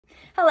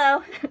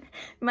Hello,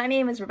 my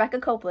name is Rebecca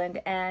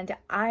Copeland, and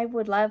I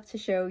would love to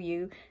show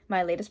you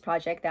my latest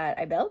project that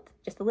I built.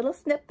 Just a little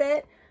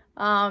snippet.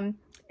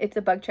 It's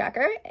a bug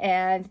tracker,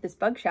 and this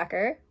bug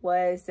tracker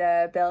was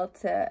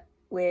built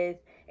with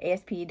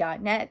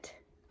ASP.NET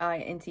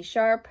in C#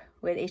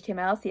 with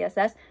HTML,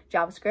 CSS,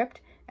 JavaScript.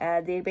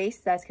 The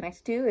database that's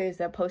connected to is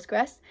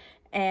Postgres.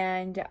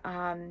 And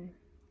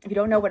if you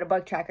don't know what a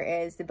bug tracker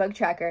is, the bug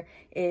tracker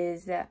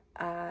is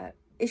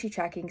issue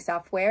tracking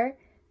software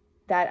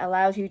that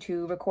allows you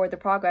to record the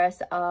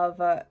progress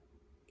of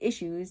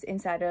issues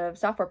inside of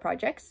software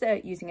projects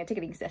using a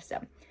ticketing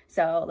system.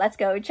 So let's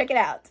go check it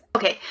out.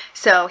 Okay,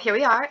 so here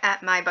we are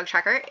at my bug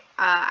tracker.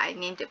 I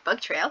named it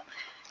Bug Trail.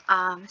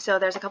 So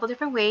there's a couple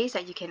different ways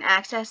that you can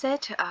access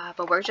it,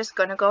 but we're just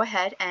going to go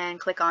ahead and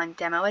click on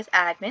Demo as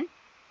Admin.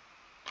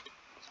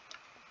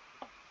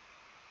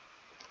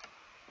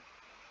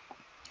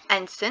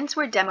 And since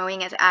we're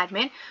demoing as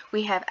admin,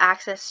 we have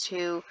access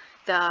to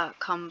the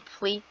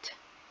complete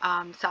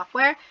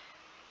software.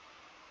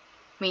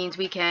 Means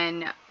we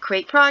can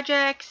create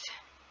projects,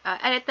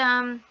 edit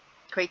them,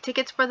 create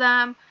tickets for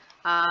them,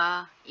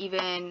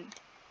 even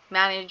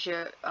manage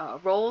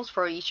roles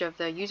for each of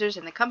the users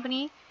in the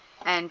company,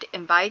 and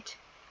invite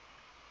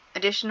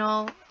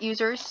additional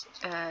users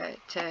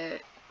to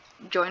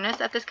join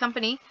us at this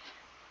company.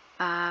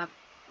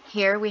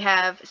 Here we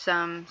have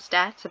some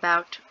stats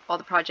about all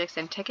the projects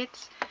and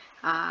tickets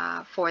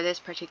for this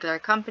particular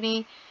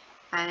company,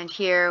 and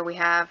here we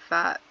have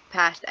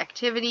past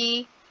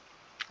activity,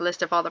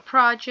 list of all the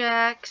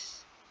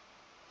projects,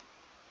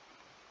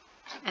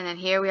 and then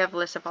here we have a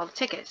list of all the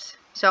tickets.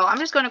 So I'm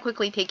just going to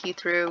quickly take you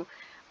through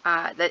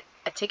a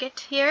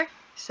ticket here.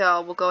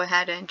 So we'll go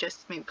ahead and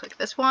just maybe click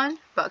this one,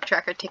 Bug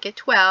Tracker Ticket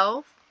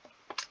 12,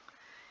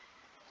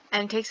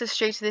 and it takes us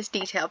straight to this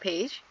detail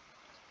page.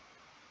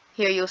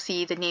 Here you'll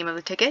see the name of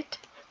the ticket,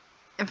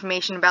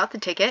 information about the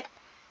ticket,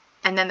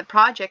 and then the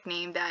project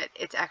name that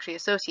it's actually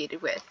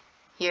associated with.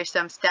 Here's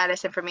some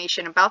status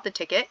information about the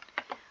ticket.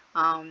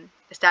 The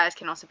status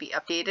can also be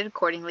updated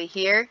accordingly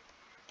here.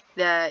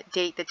 The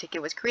date the ticket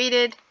was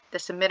created, the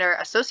submitter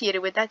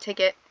associated with that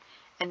ticket,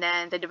 and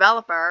then the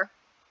developer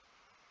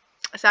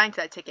assigned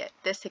to that ticket.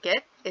 This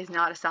ticket is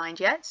not assigned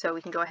yet, so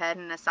we can go ahead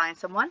and assign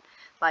someone,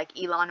 like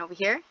Elon over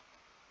here.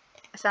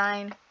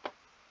 Assign.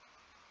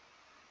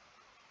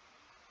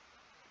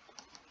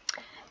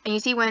 And you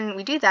see when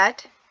we do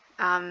that,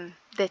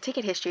 the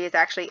ticket history is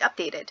actually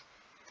updated.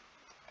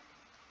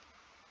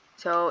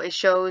 So it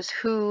shows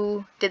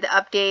who did the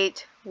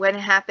update, when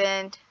it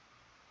happened,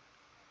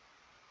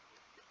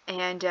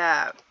 and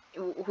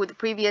who the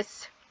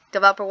previous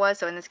developer was.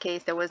 So in this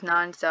case there was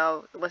none,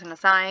 so it wasn't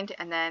assigned,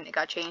 and then it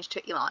got changed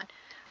to Elon.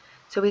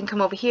 So we can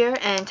come over here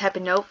and type a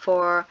note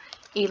for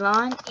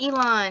Elon.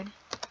 Elon,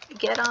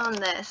 get on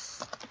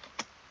this.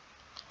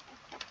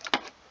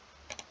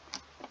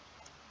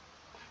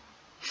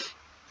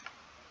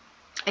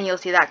 And you'll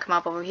see that come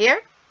up over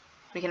here.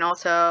 We can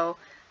also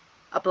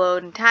upload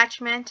an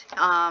attachment,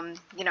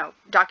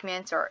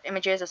 documents or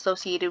images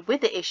associated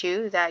with the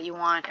issue that you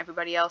want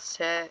everybody else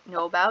to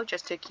know about,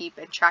 just to keep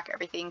and track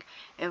everything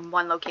in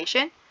one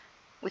location.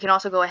 We can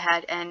also go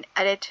ahead and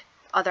edit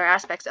other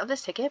aspects of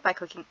this ticket by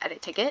clicking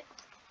Edit Ticket.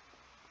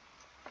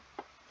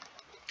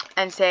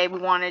 And say we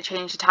want to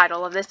change the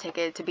title of this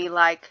ticket to be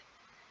like,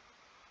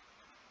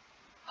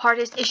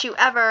 Hardest Issue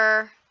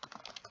Ever.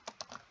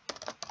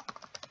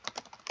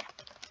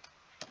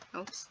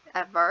 Oops,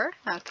 ever.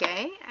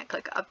 Okay, I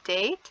click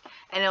update,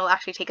 and it will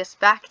actually take us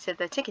back to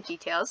the ticket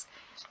details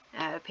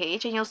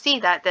page, and you'll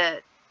see that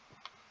the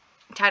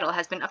title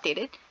has been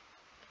updated.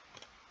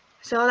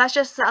 So that's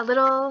just a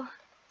little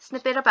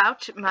snippet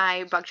about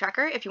my bug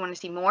tracker. If you want to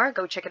see more,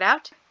 go check it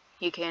out.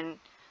 You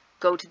can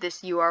go to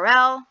this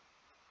URL,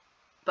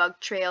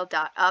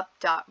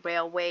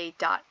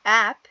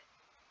 bugtrail.up.railway.app.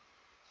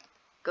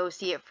 Go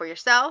see it for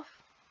yourself,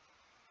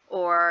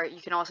 or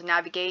you can also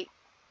navigate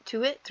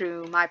to it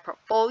through my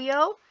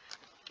portfolio,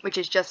 which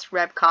is just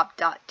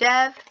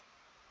rebcop.dev.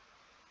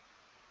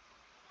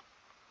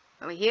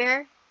 Over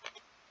here,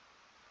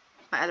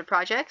 my other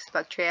projects,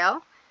 Bug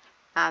Trail,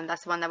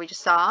 that's the one that we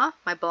just saw,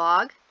 my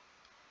blog,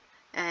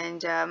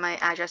 and my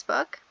address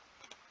book,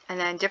 and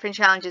then different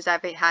challenges I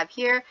have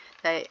here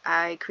that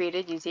I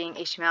created using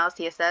HTML,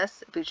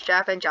 CSS,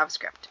 Bootstrap, and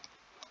JavaScript.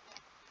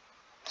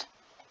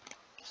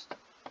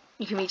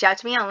 You can reach out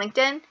to me on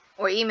LinkedIn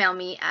or email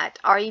me at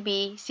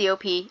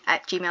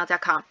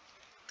rebcop@gmail.com.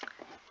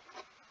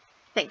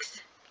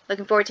 Thanks.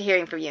 Looking forward to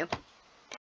hearing from you.